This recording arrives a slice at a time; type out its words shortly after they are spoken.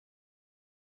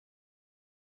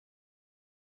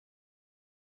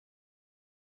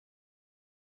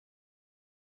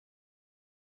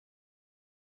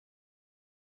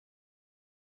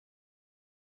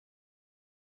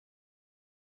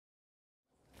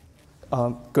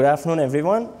Good afternoon,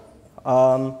 everyone.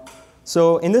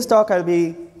 So in this talk, I'll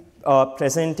be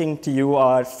presenting to you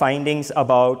our findings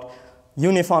about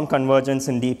uniform convergence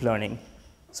in deep learning.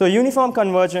 So uniform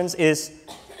convergence is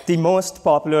the most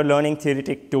popular learning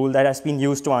theoretic tool that has been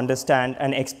used to understand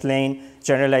and explain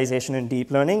generalization in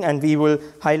deep learning, and we will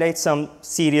highlight some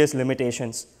serious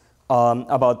limitations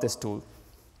about this tool.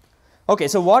 Okay,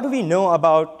 so what do we know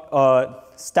about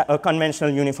conventional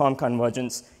uniform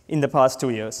convergence in the past 2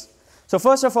 years? So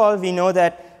first of all, we know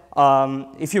that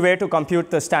if you were to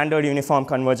compute the standard uniform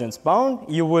convergence bound,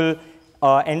 you will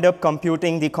end up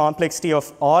computing the complexity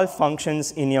of all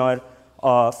functions in your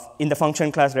in the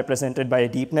function class represented by a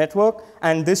deep network,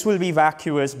 and this will be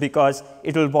vacuous because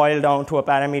it will boil down to a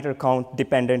parameter count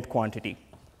dependent quantity.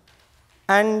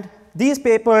 And these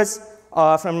papers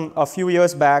from a few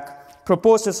years back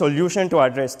proposed a solution to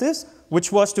address this,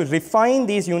 which was to refine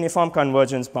these uniform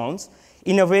convergence bounds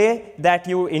in a way that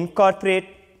you incorporate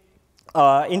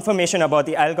information about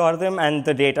the algorithm and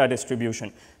the data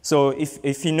distribution. So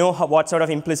if you know what sort of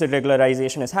implicit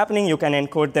regularization is happening, you can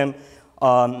encode them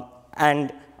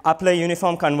and apply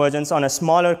uniform convergence on a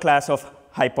smaller class of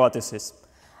hypotheses.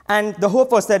 And the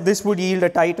hope was that this would yield a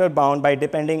tighter bound by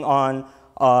depending on,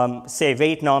 say,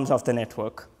 weight norms of the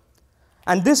network.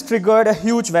 And this triggered a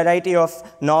huge variety of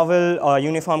novel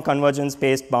uniform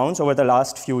convergence-based bounds over the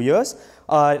last few years,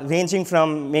 ranging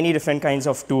from many different kinds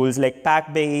of tools like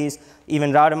pack-based,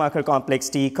 even Rademacher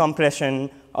complexity, compression,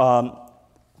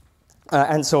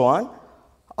 and so on.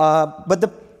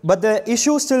 But the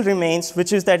issue still remains,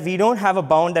 which is that we don't have a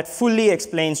bound that fully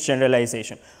explains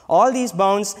generalization. All these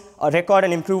bounds record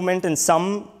an improvement in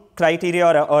some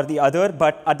criteria or the other,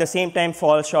 but at the same time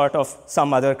fall short of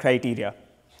some other criteria.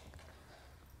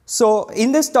 So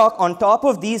in this talk, on top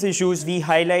of these issues, we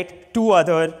highlight two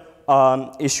other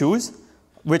issues,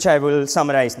 which I will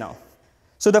summarize now.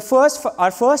 So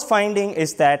our first finding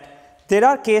is that there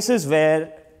are cases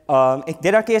where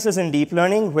there are cases in deep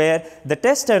learning where the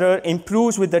test error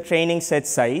improves with the training set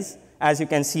size, as you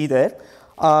can see there,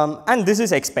 and this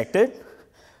is expected.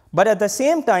 But at the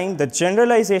same time, the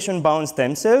generalization bounds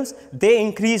themselves, they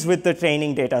increase with the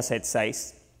training data set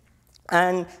size.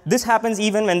 And this happens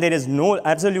even when there is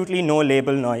absolutely no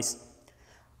label noise.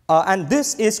 And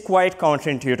this is quite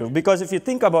counterintuitive, because if you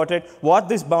think about it, what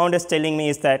this bound is telling me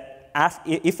is that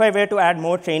if I were to add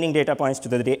more training data points to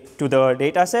the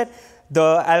data set,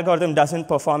 the algorithm doesn't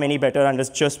perform any better and is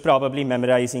just probably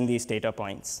memorizing these data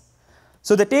points.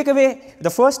 So the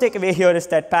first takeaway here is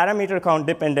that parameter count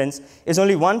dependence is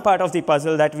only one part of the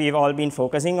puzzle that we've all been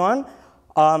focusing on.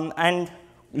 And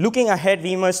looking ahead,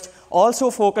 we must also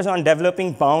focus on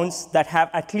developing bounds that have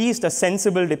at least a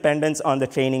sensible dependence on the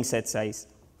training set size.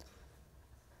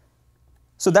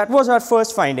 So that was our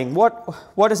first finding.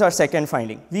 What is our second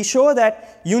finding? We show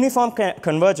that uniform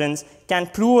convergence can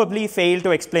provably fail to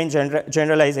explain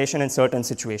generalization in certain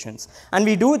situations. And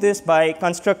we do this by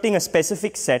constructing a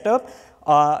specific setup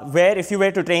where if you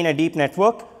were to train a deep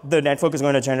network, the network is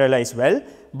going to generalize well.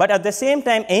 But at the same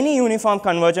time, any uniform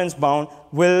convergence bound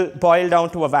will boil down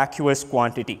to a vacuous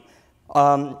quantity.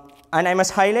 And I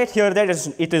must highlight here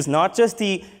that it is not just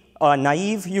the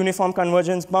naive uniform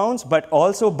convergence bounds, but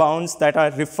also bounds that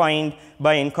are refined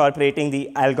by incorporating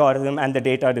the algorithm and the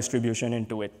data distribution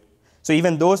into it. So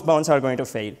even those bounds are going to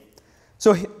fail.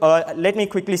 So let me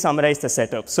quickly summarize the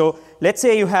setup. So let's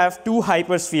say you have two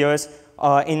hyperspheres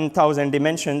in 1,000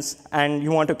 dimensions, and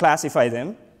you want to classify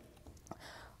them.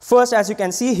 First, as you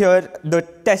can see here, the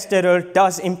test error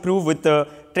does improve with the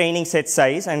training set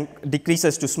size and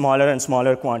decreases to smaller and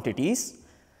smaller quantities.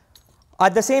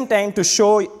 At the same time, to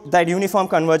show that uniform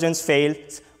convergence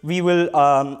fails, we'll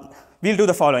do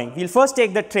the following. We'll first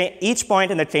take each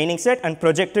point in the training set and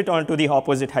project it onto the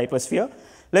opposite hypersphere.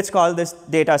 Let's call this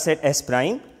data set S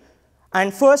prime.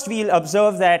 And first, we'll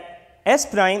observe that S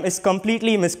prime is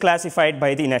completely misclassified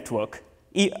by the network.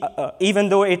 Even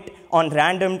though on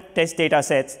random test data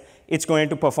sets, it's going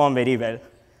to perform very well.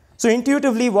 So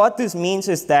intuitively, what this means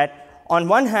is that on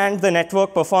one hand, the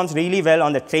network performs really well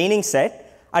on the training set.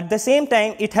 At the same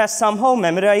time, it has somehow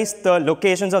memorized the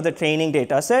locations of the training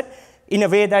data set in a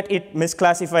way that it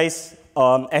misclassifies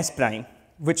S prime,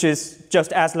 which is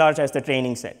just as large as the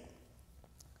training set.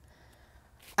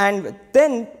 And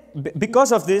then,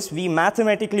 because of this, we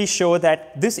mathematically show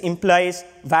that this implies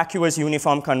vacuous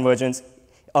uniform convergence,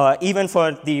 even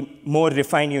for the more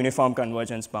refined uniform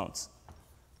convergence bounds.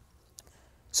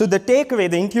 So the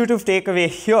intuitive takeaway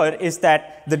here is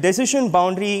that the decision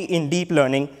boundary in deep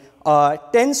learning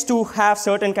tends to have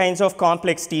certain kinds of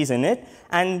complexities in it,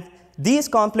 and these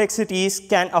complexities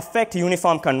can affect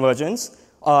uniform convergence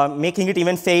making it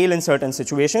even fail in certain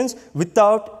situations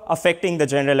without affecting the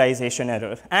generalization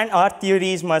error. And our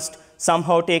theories must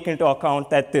somehow take into account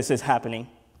that this is happening.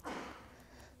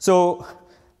 So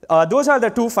those are the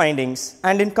two findings.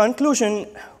 And in conclusion,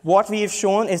 what we have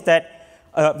shown is that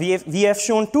we have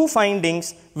shown two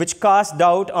findings which cast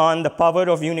doubt on the power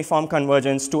of uniform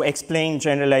convergence to explain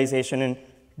generalization in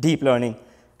deep learning.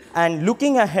 And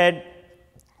looking ahead,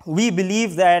 we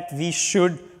believe that we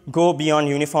should go beyond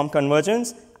uniform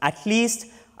convergence, at least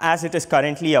as it is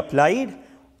currently applied,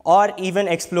 or even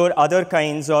explore other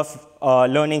kinds of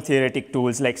learning theoretic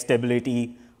tools like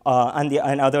stability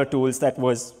and other tools that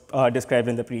was described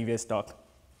in the previous talk.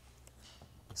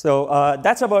 So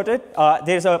that's about it.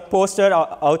 There's a poster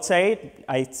outside.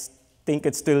 I think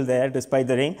it's still there despite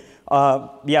the rain.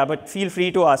 Yeah, but feel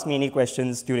free to ask me any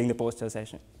questions during the poster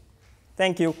session.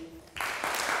 Thank you.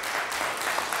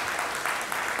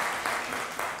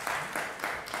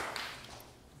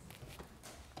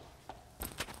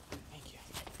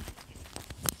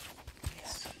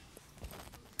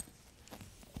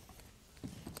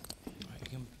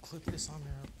 Clip this on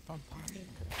your front pocket.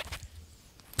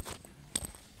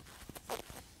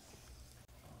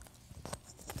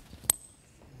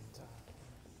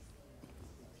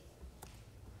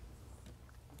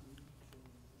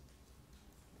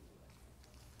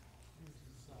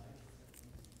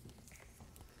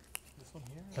 This one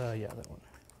here? Yeah, that one.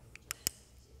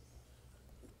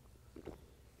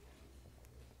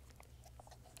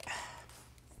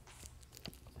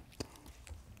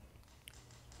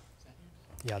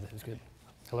 Yeah, that is good.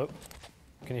 Hello?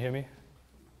 Can you hear me?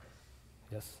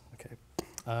 Yes? Okay.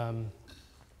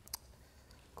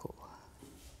 Cool.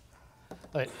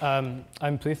 All right,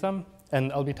 I'm Preetum,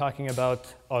 and I'll be talking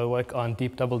about our work on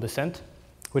deep double descent,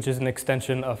 which is an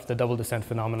extension of the double descent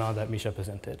phenomenon that Misha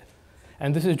presented.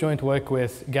 And this is joint work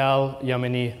with Gal,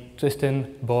 Yamini,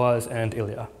 Tristan, Boaz, and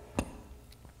Ilya.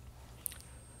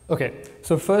 Okay,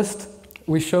 so first,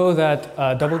 we show that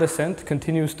double descent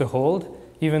continues to hold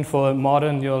even for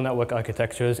modern neural network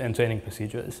architectures and training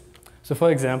procedures. So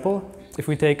for example, if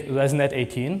we take ResNet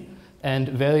 18 and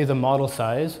vary the model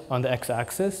size on the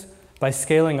x-axis by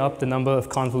scaling up the number of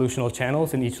convolutional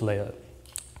channels in each layer.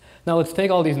 Now let's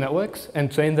take all these networks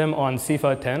and train them on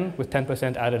CIFAR 10 with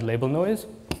 10% added label noise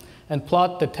and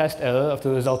plot the test error of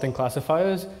the resulting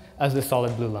classifiers as the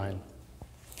solid blue line.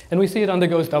 And we see it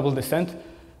undergoes double descent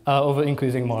over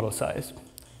increasing model size.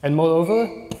 And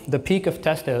moreover, the peak of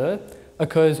test error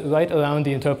occurs right around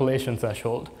the interpolation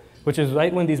threshold, which is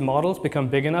right when these models become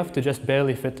big enough to just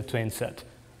barely fit the train set.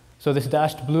 So this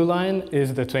dashed blue line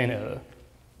is the train error.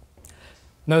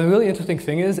 Now the really interesting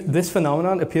thing is this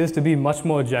phenomenon appears to be much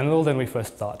more general than we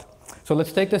first thought. So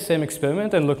let's take the same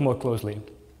experiment and look more closely.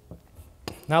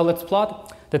 Now let's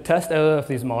plot the test error of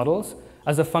these models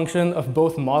as a function of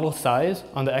both model size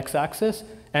on the x-axis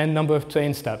and number of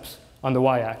train steps on the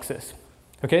y-axis.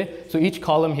 Okay, so each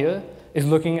column here is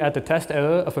looking at the test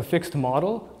error of a fixed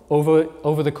model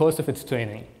over the course of its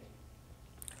training.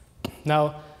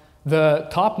 Now, the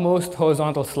topmost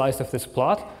horizontal slice of this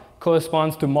plot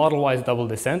corresponds to model-wise double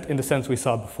descent in the sense we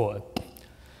saw before.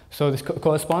 So this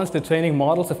corresponds to training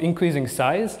models of increasing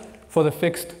size for the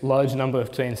fixed large number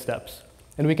of train steps.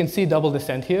 And we can see double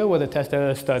descent here where the test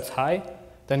error starts high,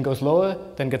 then goes lower,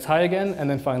 then gets high again, and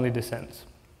then finally descends.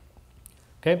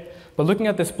 Okay? But looking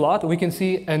at this plot, we can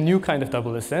see a new kind of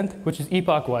double descent, which is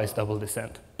epoch-wise double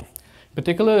descent. In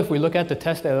particular, if we look at the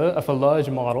test error of a large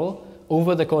model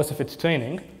over the course of its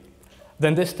training,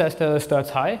 then this test error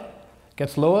starts high,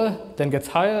 gets lower, then gets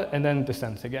higher, and then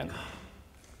descends again.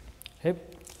 Okay?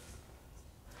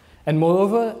 And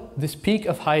moreover, this peak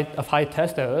of high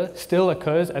test error still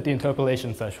occurs at the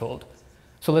interpolation threshold.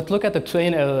 So let's look at the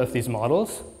train error of these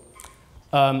models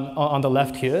on the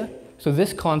left here. So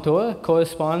this contour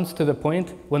corresponds to the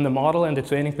point when the model and the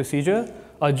training procedure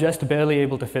are just barely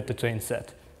able to fit the train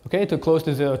set, okay, to close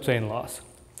to zero train loss.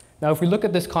 Now, if we look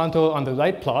at this contour on the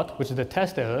right plot, which is the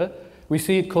test error, we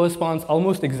see it corresponds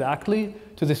almost exactly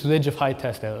to this ridge of high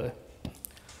test error.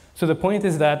 So the point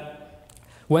is that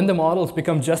when the models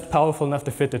become just powerful enough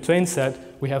to fit the train set,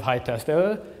 we have high test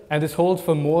error, and this holds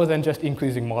for more than just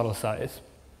increasing model size.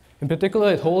 In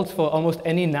particular, it holds for almost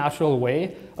any natural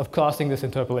way of crossing this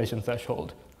interpolation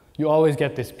threshold. You always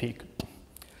get this peak.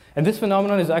 And this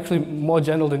phenomenon is actually more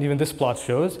general than even this plot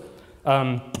shows.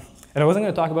 And I wasn't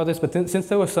going to talk about this, but since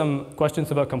there were some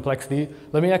questions about complexity,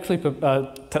 let me actually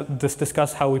just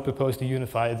discuss how we propose to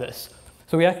unify this.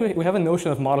 So we have a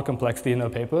notion of model complexity in our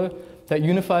paper that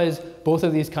unifies both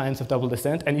of these kinds of double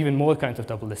descent and even more kinds of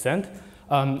double descent.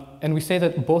 And we say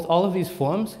that all of these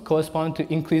forms correspond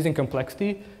to increasing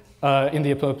complexity in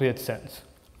the appropriate sense.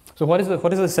 So what is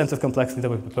the sense of complexity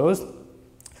that we propose?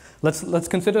 Let's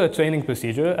consider a training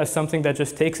procedure as something that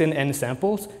just takes in n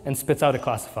samples and spits out a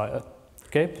classifier.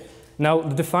 Okay? Now,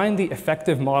 define the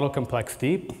effective model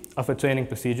complexity of a training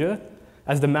procedure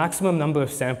as the maximum number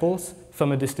of samples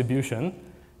from a distribution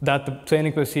that the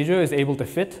training procedure is able to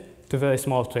fit to very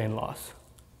small train loss.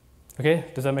 Okay?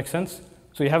 Does that make sense?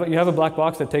 So you have a black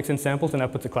box that takes in samples and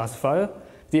outputs a classifier.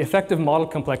 The effective model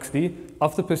complexity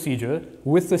of the procedure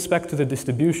with respect to the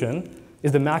distribution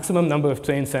is the maximum number of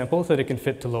trained samples that it can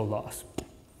fit to low loss.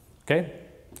 Okay?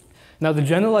 Now, the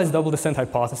generalized double descent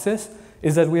hypothesis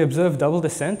is that we observe double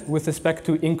descent with respect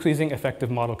to increasing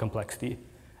effective model complexity.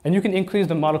 And you can increase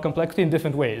the model complexity in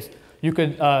different ways. You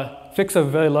could fix a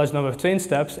very large number of train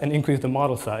steps and increase the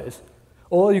model size.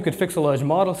 Or you could fix a large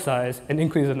model size and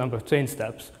increase the number of train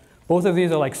steps. Both of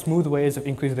these are like smooth ways of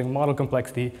increasing model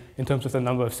complexity in terms of the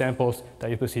number of samples that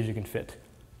your procedure can fit.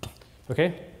 Okay?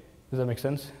 Does that make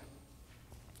sense?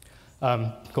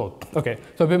 Cool. Okay,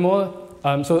 so a bit more.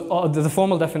 So the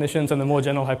formal definitions and the more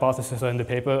general hypotheses are in the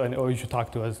paper, or you should talk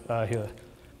to us here.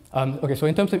 Okay, so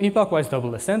in terms of epoch-wise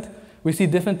double descent, we see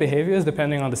different behaviors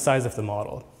depending on the size of the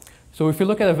model. So if you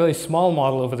look at a very small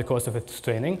model over the course of its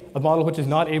training, a model which is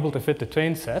not able to fit the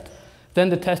train set, then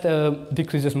the test error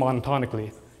decreases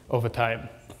monotonically over time.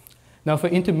 Now for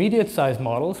intermediate-sized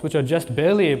models, which are just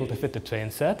barely able to fit the train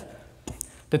set,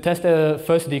 the test error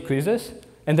first decreases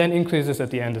and then increases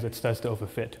at the end as it starts to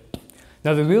overfit.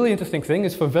 Now the really interesting thing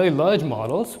is for very large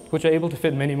models, which are able to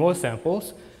fit many more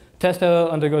samples, test error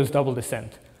undergoes double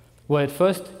descent, where it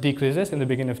first decreases in the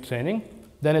beginning of training,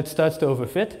 then it starts to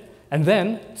overfit, and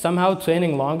then somehow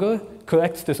training longer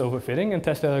corrects this overfitting and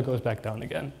test error goes back down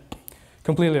again.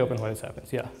 Completely open why this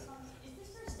happens, yeah.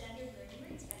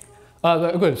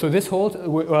 Good. So this holds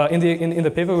in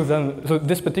the paper we've done. So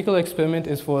this particular experiment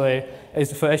is for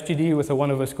SGD with a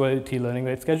 1/√T learning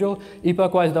rate schedule.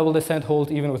 Epoch-wise double descent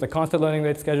holds even with a constant learning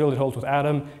rate schedule. It holds with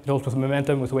atom. It holds with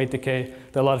momentum, with weight decay.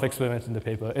 There are a lot of experiments in the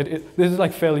paper. This is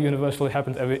like fairly universal. It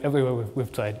happens everywhere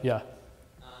we've tried. Yeah.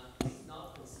 It's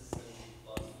not consistent,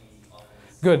 but we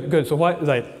often. Good. So why?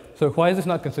 Right. So why is this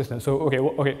not consistent? So okay,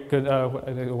 good.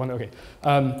 Okay.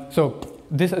 So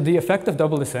the effect of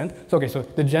double descent. So okay, so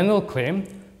the general claim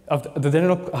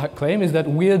is that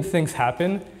weird things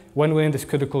happen when we're in this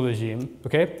critical regime.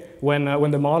 Okay,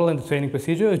 when the model and the training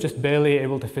procedure is just barely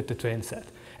able to fit the train set,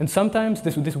 and sometimes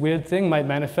this weird thing might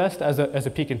manifest as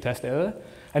a peak in test error.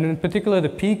 And in particular, the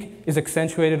peak is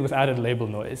accentuated with added label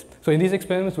noise. So in these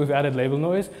experiments, we've added label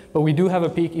noise, but we do have a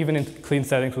peak even in clean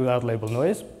settings without label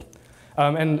noise.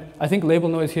 And I think label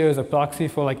noise here is a proxy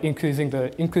for like increasing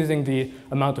the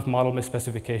amount of model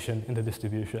misspecification in the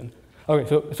distribution. Okay,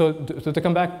 so to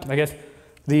come back, I guess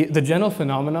the general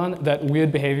phenomenon that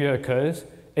weird behavior occurs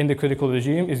in the critical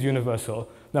regime is universal.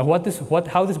 Now,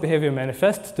 how this behavior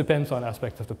manifests depends on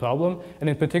aspects of the problem, and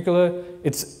in particular,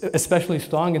 it's especially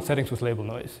strong in settings with label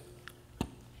noise.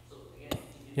 So again,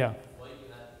 yeah. Why do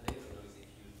you have label noise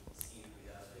if you see it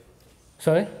without label noise?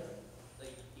 Sorry?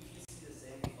 Like if you see the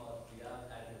same plot without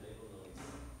adding label noise.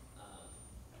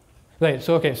 Right.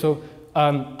 So okay. So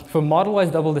for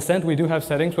model-wise double descent, we do have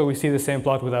settings where we see the same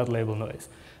plot without label noise.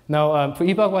 Now, for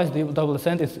epoch-wise double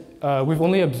descent, we've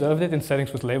only observed it in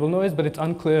settings with label noise, but it's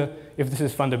unclear if this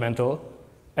is fundamental.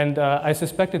 And I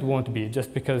suspect it won't be,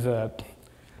 just because,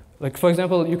 like for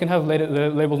example, you can have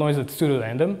label noise that's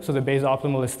pseudo-random, so the Bayes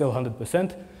optimal is still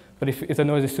 100%. But if the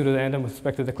noise is pseudo-random with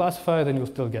respect to the classifier, then you'll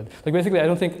still get. Like basically, I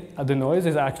don't think the noise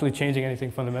is actually changing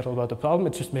anything fundamental about the problem.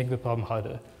 It's just making the problem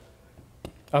harder.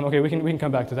 Okay, we can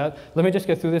come back to that. Let me just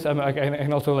get through this. I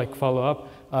can also like follow up.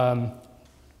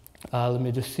 Let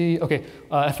me just see. Okay,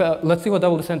 let's see what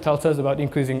double descent tells us about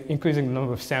increasing the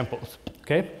number of samples.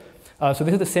 Okay, so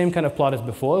this is the same kind of plot as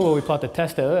before, where we plot the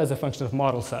test error as a function of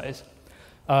model size,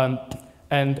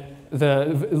 and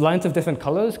the lines of different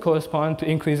colors correspond to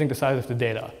increasing the size of the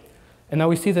data. And now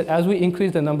we see that as we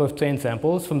increase the number of trained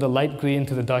samples from the light green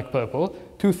to the dark purple,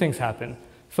 two things happen.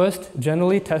 First,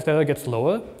 generally test error gets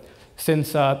lower,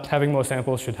 since having more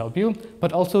samples should help you,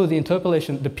 but also the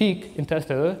interpolation, the peak in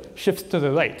test error shifts to the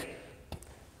right,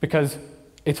 because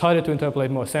it's harder to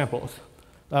interpolate more samples.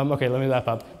 Okay, let me wrap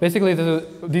up. Basically,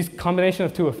 this combination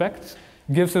of two effects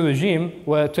gives a regime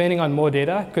where training on more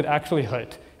data could actually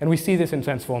hurt, and we see this in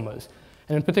transformers.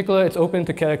 And in particular, it's open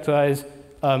to characterize,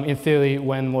 in theory,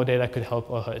 when more data could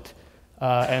help or hurt.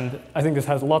 And I think this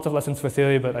has lots of lessons for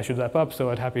theory, but I should wrap up,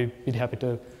 so I'd be happy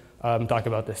to talk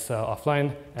about this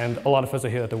offline, and a lot of us are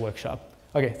here at the workshop.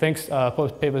 Okay, thanks.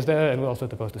 Post papers there, and we'll also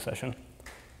have to post a session.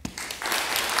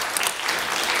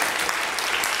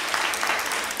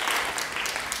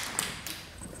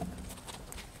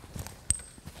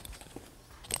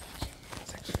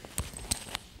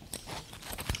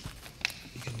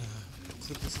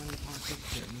 Put this on your pocket,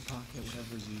 put it in your pocket,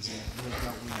 whatever's easier. We've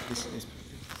got one. This is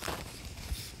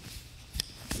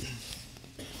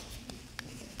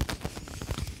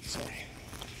sorry.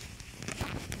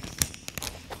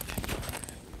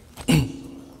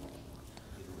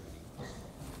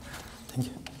 Thank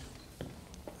you.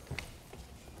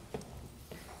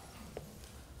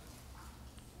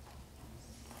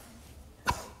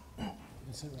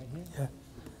 Is it right here?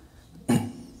 Yeah.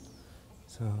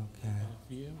 So, okay.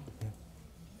 View? Yeah.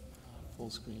 Full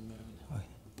screen mode.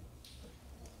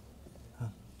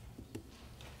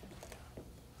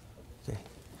 Okay.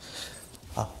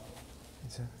 Huh.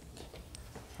 Okay.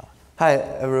 Hi,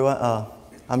 everyone.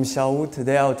 I'm Xiaowu.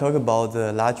 Today I'll talk about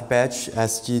the large batch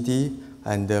SGD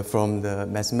and from the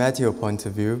mathematical point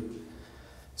of view.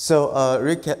 So a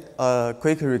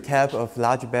quick recap of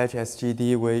large batch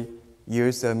SGD. We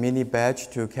use a mini batch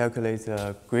to calculate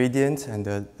the gradient, and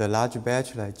the large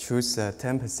batch choose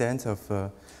 10%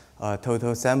 of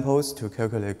total samples to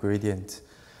calculate gradient.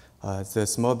 The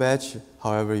small batch,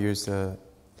 however, use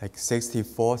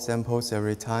 64 samples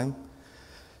every time.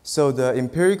 So the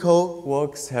empirical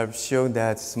works have shown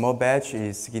that small batch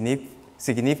is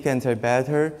significantly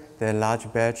better than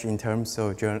large batch in terms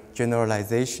of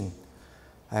generalization.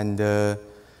 And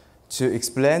to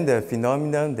explain the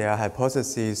phenomenon, there are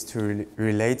hypotheses to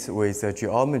relate with the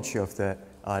geometry of the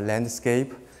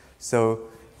landscape. So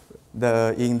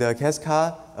in the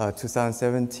Cascade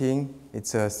 2017, it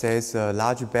says a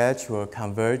large batch will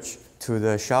converge to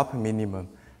the sharp minimum.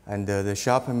 And the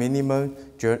sharp minimum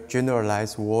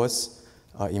generalized was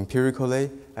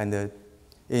empirically. And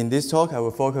in this talk, I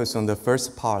will focus on the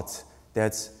first part.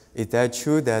 Is that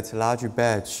true that large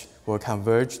batch will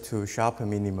converge to sharp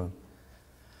minimum?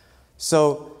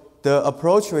 So the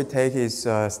approach we take is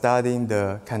studying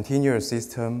the continuous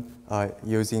system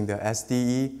using the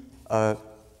SDE.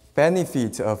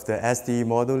 Benefit of the SDE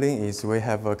modeling is we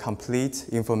have a complete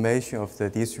information of the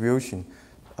distribution.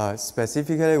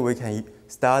 Specifically, we can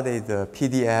study the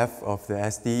PDF of the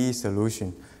SDE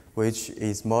solution, which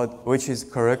is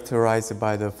characterized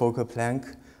by the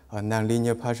Fokker-Planck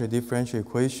nonlinear partial differential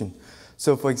equation.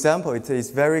 So for example, it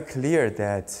is very clear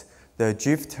that the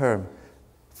GIF term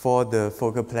for the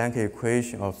Fokker-Planck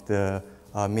equation of the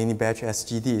mini batch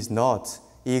SGD is not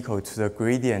equal to the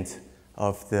gradient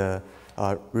of the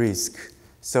risk.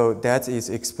 So that is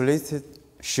explicit,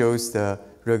 shows the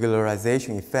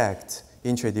regularization effect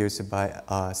introduced by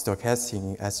stochastic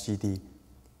in SGD.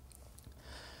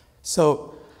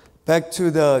 So back to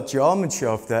the geometry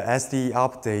of the SDE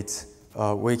update,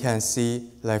 we can see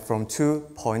from 2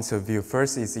 points of view.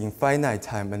 First is in finite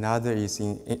time, another is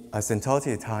in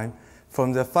asymptotic time.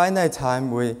 From the finite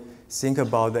time, we think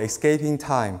about the escaping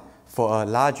time for a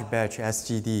large batch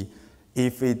SGD.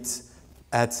 If it's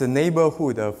at the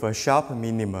neighborhood of a sharp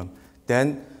minimum,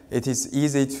 then it is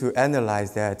easy to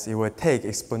analyze that it will take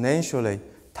exponentially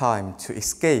time to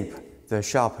escape the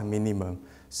sharp minimum.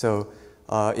 So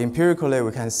empirically,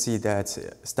 we can see that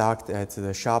stuck at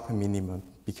the sharp minimum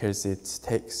because it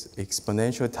takes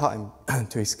exponential time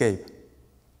to escape.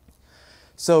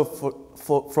 So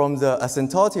from the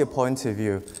asymptotic point of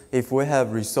view, if we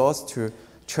have resource to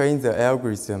train the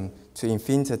algorithm to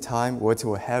infinite time, what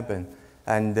will happen?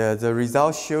 And the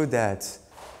results show that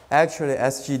actually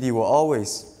SGD will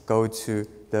always go to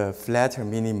the flatter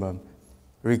minimum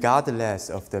regardless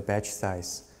of the batch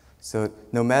size. So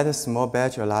no matter small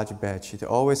batch or large batch, it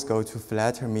always goes to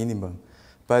flatter minimum.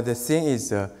 But the thing is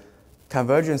the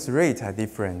convergence rates are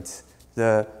different.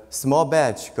 The small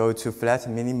batch go to flat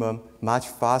minimum much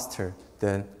faster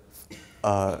than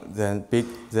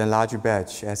large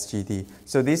batch SGD.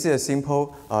 So this is a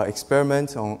simple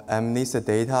experiment on MNIST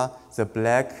data. The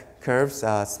black curves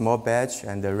are small batch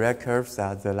and the red curves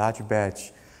are the large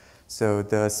batch. So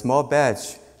the small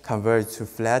batch converges to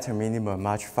flatter minimum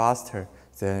much faster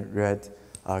than red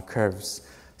curves.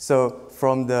 So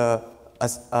from the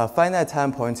finite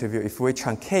time point of view, if we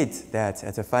truncate that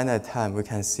at a finite time, we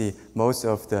can see most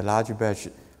of the large batch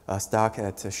are stuck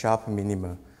at a sharp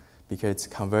minimum because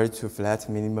it converts to flat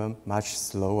minimum much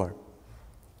slower.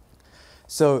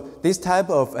 So this type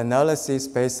of analysis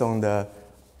based on the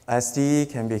SDE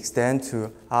can be extended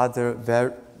to other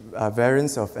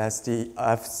variants of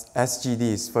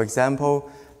SGDs. For example,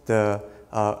 the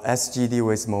SGD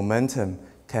with momentum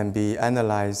can be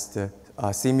analyzed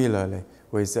similarly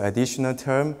with the additional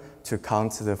term to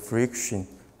count the friction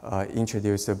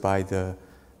introduced by the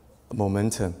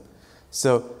momentum.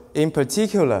 So in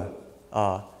particular,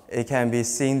 it can be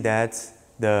seen that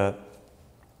the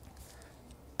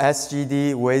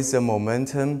SGD with the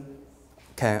momentum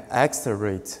can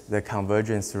accelerate the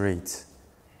convergence rate.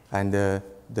 And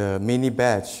the mini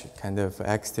batch kind of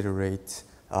accelerate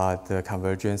the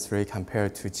convergence rate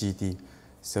compared to GD.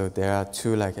 So there are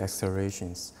two like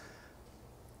accelerations.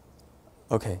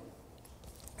 Okay,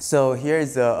 so here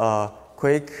is a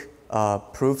quick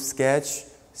proof sketch.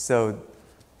 So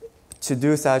to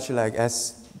do such like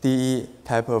SDE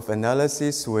type of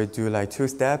analysis, we do like two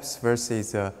steps. First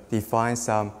is define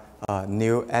some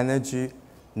new energy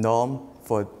norm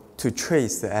to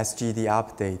trace the SGD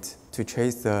update, to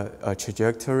trace the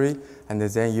trajectory, and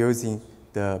then using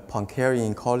the Poincare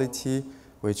inequality,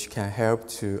 which can help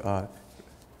to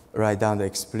write down the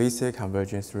explicit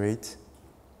convergence rate.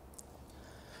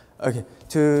 Okay,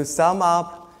 to sum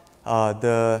up,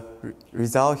 the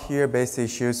result here basically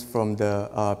shows from the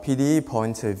PDE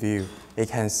point of view. You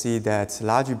can see that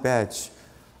large batch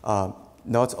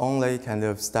not only kind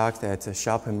of starts at a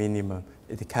sharper minimum,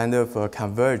 it kind of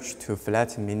converge to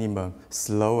flat minimum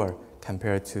slower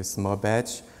compared to small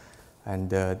batch, and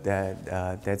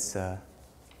that's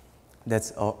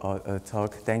all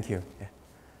talk. Thank you. Yeah.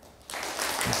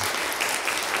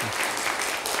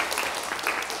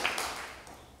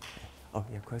 Oh,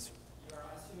 yeah, question. You are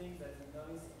assuming that the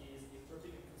noise is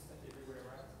isotropic and constant everywhere,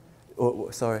 right? Oh,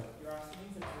 sorry. You are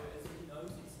assuming that the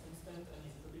noise is constant and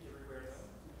isotropic everywhere, no?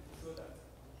 To show that.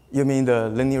 You mean the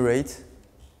linear rate?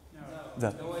 No.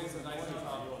 The Noise is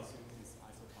isotropic.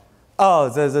 Oh,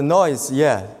 the noise,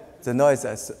 yeah. The noise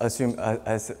assumed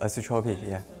as isotropic,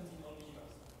 yeah.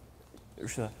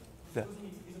 Sure. The,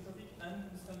 Supposing it's isotropic and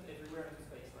constant everywhere in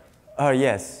space, right?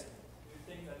 yes. Do you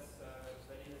think that's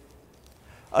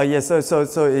valid? Yeah,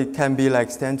 so it can be like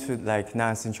extend to like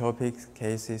non-isotropic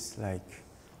cases, like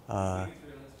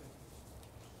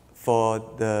for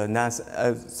the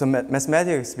so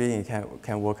mathematically speaking, it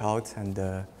can work out, and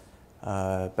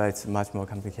but it's much more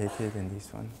complicated than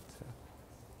this one. So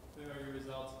are your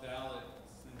results valid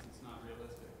since it's not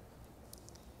realistic?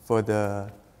 For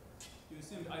the You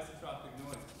assumed isotropic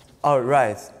noise. oh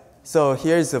right. So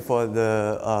here's for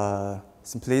the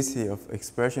simplicity of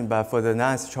expression, but for the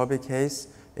non-isotropic case,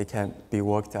 it can be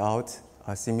worked out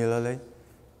similarly.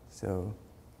 So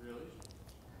Really?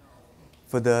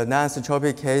 for the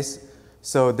non-isotropic case,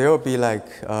 so there will be like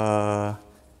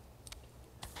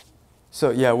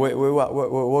so yeah,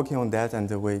 we're working on that, and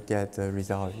we get the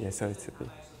result. Yeah, so it's isotropic,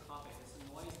 this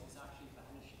noise is actually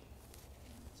vanishing.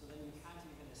 So then you can't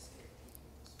even escape.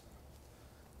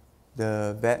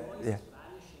 the Noise yeah. is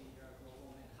vanishing here at global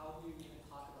moment. How do you even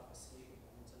talk about escaping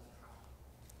moments in the trap?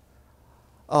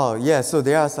 Oh yeah, so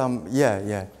there are some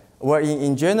yeah. Well,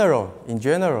 in general,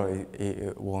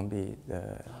 it won't be the.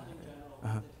 Not in general, in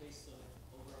the case of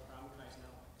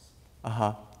over-parameterized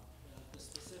networks. The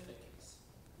specific case,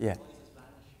 Yeah. noise is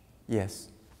vanishing. Yes.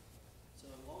 So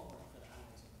it won't work for the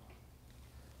analyzing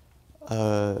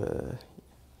problem.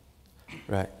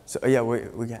 Right. So yeah,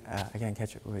 we can I can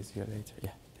catch up with you later.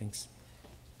 Yeah. Thanks.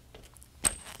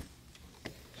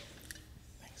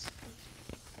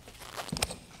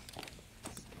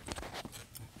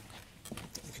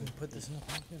 Can you put this in a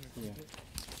pocket? Or yeah.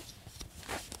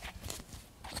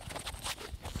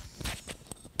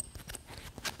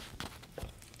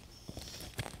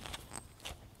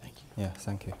 Thank you. Yeah,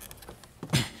 thank you.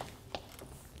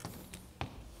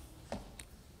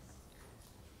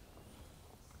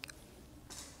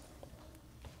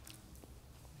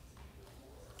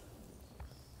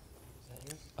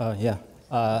 Yeah.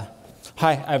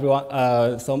 Hi, everyone.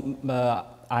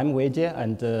 I'm Weijie,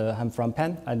 and I'm from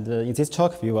Penn. And in this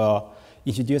talk, we will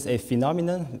introduce a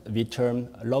phenomenon we term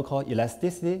local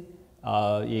elasticity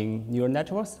in neural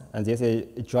networks. And this is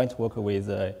a joint work with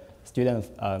a student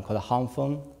called Han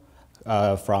Feng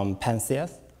from Penn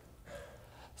CS.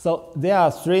 So there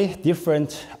are three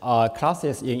different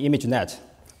classes in ImageNet,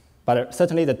 but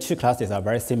certainly the two classes are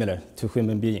very similar to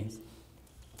human beings.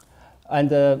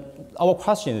 And our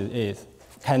question is,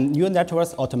 can neural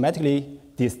networks automatically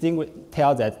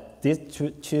tell that these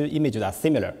two images are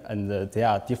similar and they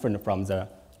are different from the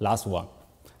last one?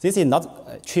 This is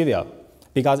not trivial,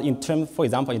 because for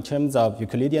example, in terms of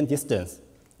Euclidean distance,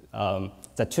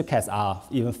 the two cats are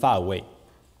even far away.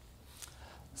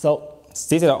 So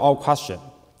this is our question.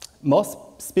 Most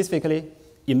specifically,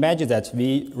 imagine that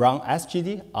we run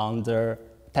SGD on the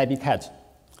tabby cat.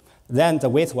 Then the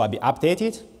weights will be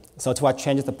updated, so it will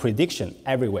change the prediction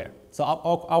everywhere. So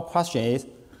our question is,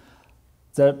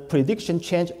 the prediction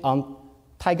change on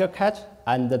tiger cat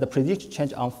and the prediction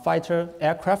change on fighter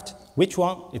aircraft, which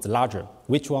one is larger?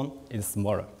 Which one is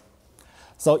smaller?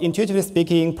 So intuitively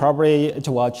speaking, probably it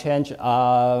will change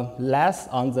less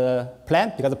on the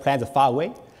plane because the plane is far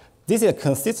away. This is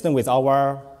consistent with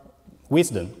our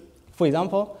wisdom. For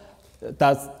example,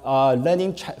 does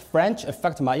learning French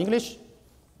affect my English?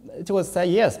 It was said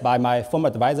yes by my former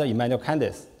advisor, Emmanuel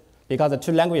Candice, because the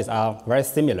two languages are very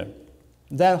similar.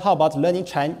 Then how about learning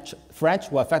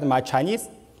French will affect my Chinese?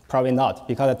 Probably not,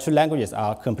 because the two languages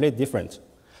are completely different.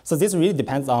 So this really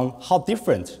depends on how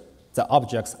different the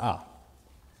objects are.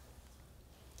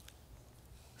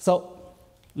 So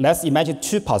let's imagine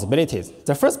two possibilities.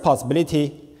 The first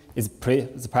possibility is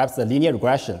perhaps the linear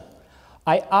regression.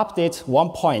 I update one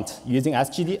point using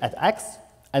SGD at x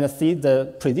and see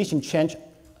the prediction change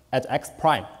at x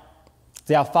prime.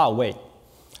 They are far away.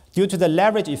 Due to the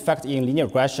leverage effect in linear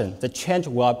regression, the change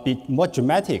will be more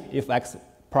dramatic if x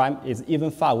prime is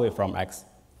even far away from x.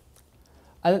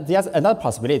 And there's another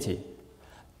possibility.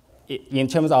 In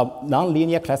terms of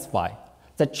nonlinear classify,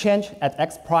 the change at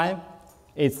x prime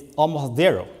is almost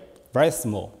zero, very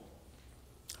small.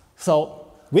 So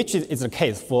which is the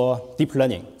case for deep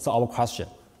learning? So our question.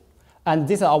 And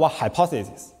this is our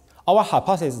hypothesis. Our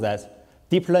hypothesis is that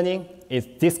deep learning is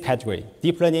this category.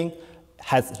 Deep learning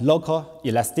has local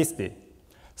elasticity.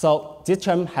 So this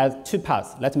term has two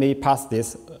parts. Let me pass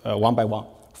this one by one.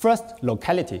 First,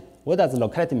 locality. What does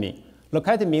locality mean?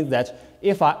 Locality means that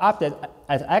if I update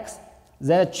at x,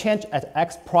 then the change at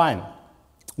x prime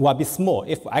will be small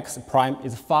if x prime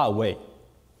is far away.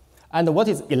 And what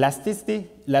is elasticity?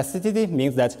 Elasticity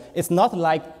means that it's not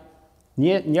like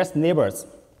nearest neighbors.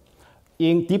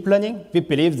 In deep learning, we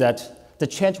believe that the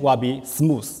change will be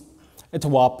smooth. It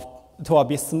will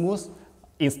be smooth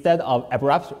instead of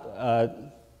abrupt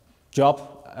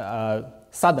drop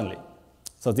suddenly.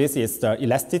 So this is the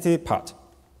elasticity part.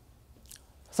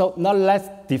 So now let's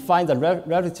define the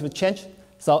relative change.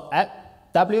 So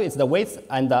W is the weight,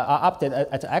 and I update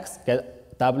at x,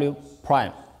 get W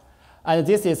prime. And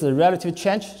this is the relative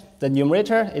change. The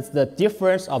numerator is the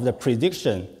difference of the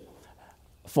prediction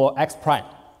for x prime.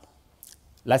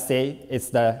 Let's say it's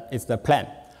the plan.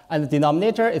 And the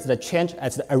denominator is the change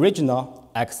at the original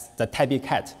x, the tabby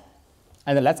cat.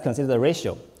 And let's consider the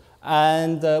ratio.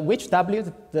 And which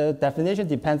W, the definition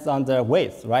depends on the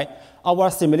weight, right?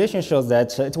 Our simulation shows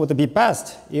that it would be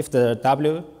best if the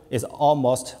W is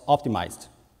almost optimized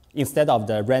instead of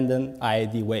the random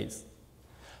IID weights.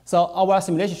 So our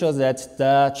simulation shows that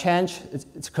the change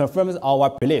it confirms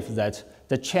our belief that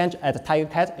the change at the tiger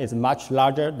cat is much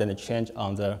larger than the change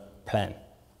on the plan.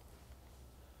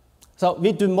 So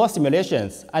we do more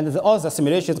simulations, and all the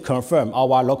simulations confirm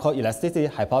our local elasticity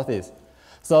hypothesis.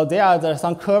 So there are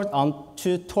some curves on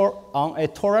a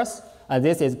torus, and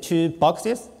this is two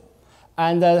boxes.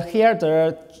 And here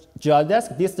the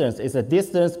geodesic distance is the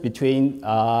distance between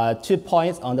 2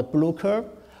 points on the blue curve.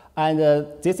 And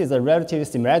this is a relative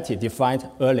similarity defined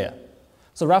earlier.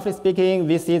 So roughly speaking,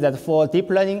 we see that for deep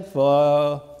learning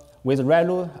with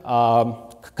ReLU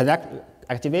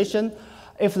activation,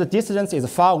 if the distance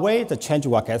is far away, the change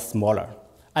will get smaller.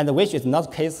 And which is not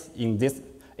the case in this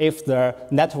if the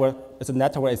network is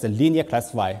a linear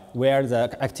classifier where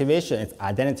the activation is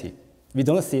identity. We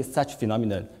don't see such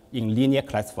phenomenon in linear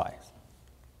classifiers.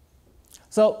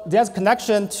 So there's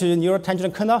connection to neural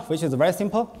tangent kernel, which is very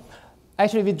simple.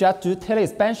 Actually, we just do Taylor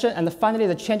expansion, and finally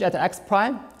the change at x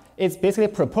prime is basically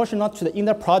proportional to the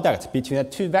inner product between the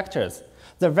two vectors,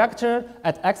 the vector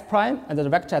at x prime and the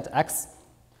vector at x.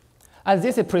 And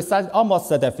this is precisely almost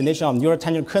the definition of neural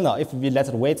tangent kernel if we let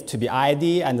the weights to be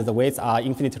IID and the weights are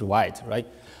infinitely wide, right?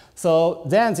 So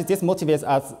then this motivates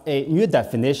us a new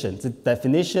definition. The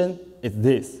definition is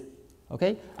this,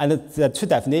 okay? And the two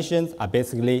definitions are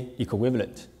basically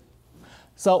equivalent.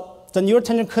 So the neural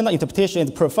tangent kernel interpretation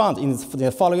is profound in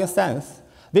the following sense.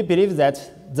 We believe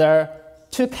that the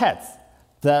two cats,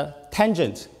 the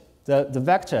tangent, the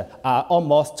vector, are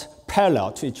almost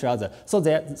parallel to each other, so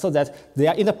that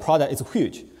their inner product is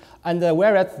huge. And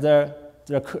whereas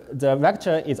the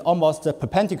vector is almost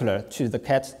perpendicular to the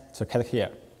cat here.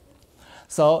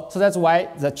 So that's why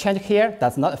the change here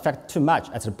does not affect too much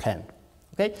at the plane.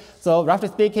 Okay? So roughly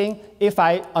speaking, if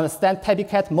I understand tabby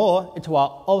cat more, it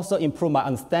will also improve my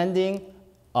understanding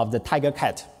of the tiger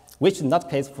cat, which is not the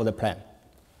case for the plane.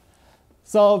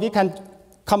 So we can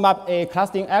come up a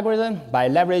clustering algorithm by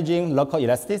leveraging local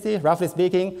elasticity. Roughly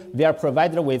speaking, we are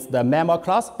provided with the mammal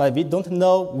class, but we don't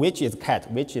know which is cat,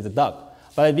 which is dog.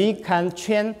 But we can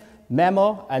train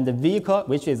mammal and the vehicle,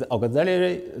 which is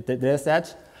auxiliary data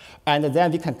set, and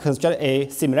then we can construct a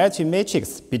similarity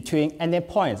matrix between any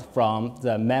points from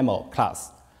the mammal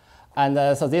class.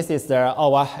 And so this is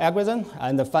our algorithm.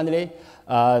 And finally,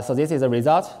 so this is the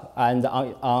result. And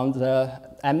on the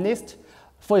MNIST,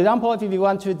 for example, if we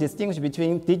want to distinguish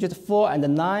between digit 4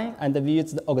 and 9, and we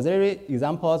use the auxiliary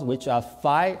examples, which are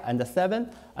 5 and 7,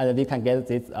 and we can get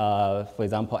this, for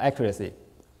example, accuracy.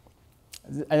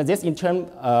 And this in turn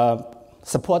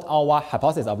support our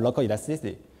hypothesis of local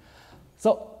elasticity.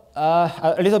 So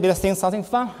a little bit of something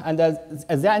fun. And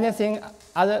is there anything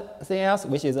else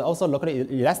which is also locally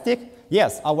elastic?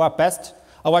 Yes,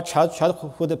 our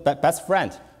childhood best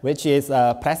friend, which is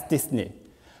plasticity.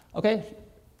 Okay,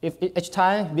 if each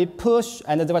time we push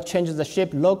and it will change the shape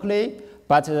locally,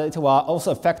 but it will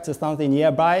also affect something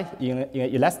nearby in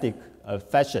elastic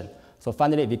fashion. So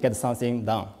finally, we get something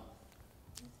done.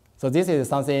 So this is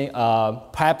something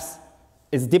perhaps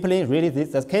is deeply really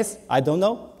the case. I don't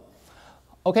know.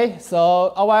 Okay,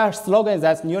 so our slogan is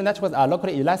that neural networks are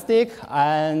locally elastic,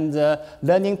 and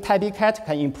learning tabby cat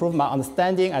can improve my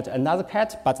understanding at another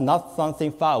cat, but not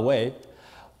something far away.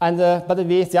 And but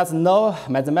there's no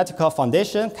mathematical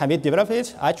foundation. Can we develop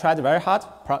it? I tried very hard.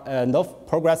 No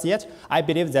progress yet. I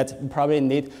believe that we probably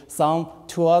need some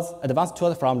tools, advanced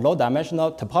tools from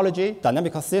low-dimensional topology,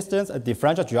 dynamical systems, and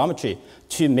differential geometry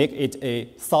to make it a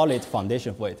solid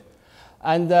foundation for it.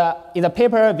 And in the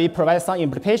paper, we provide some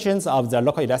implications of the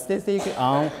local elasticity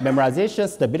on memorization,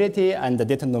 stability, and the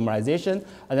data normalization.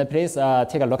 And please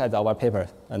take a look at our paper.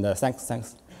 And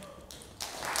thanks.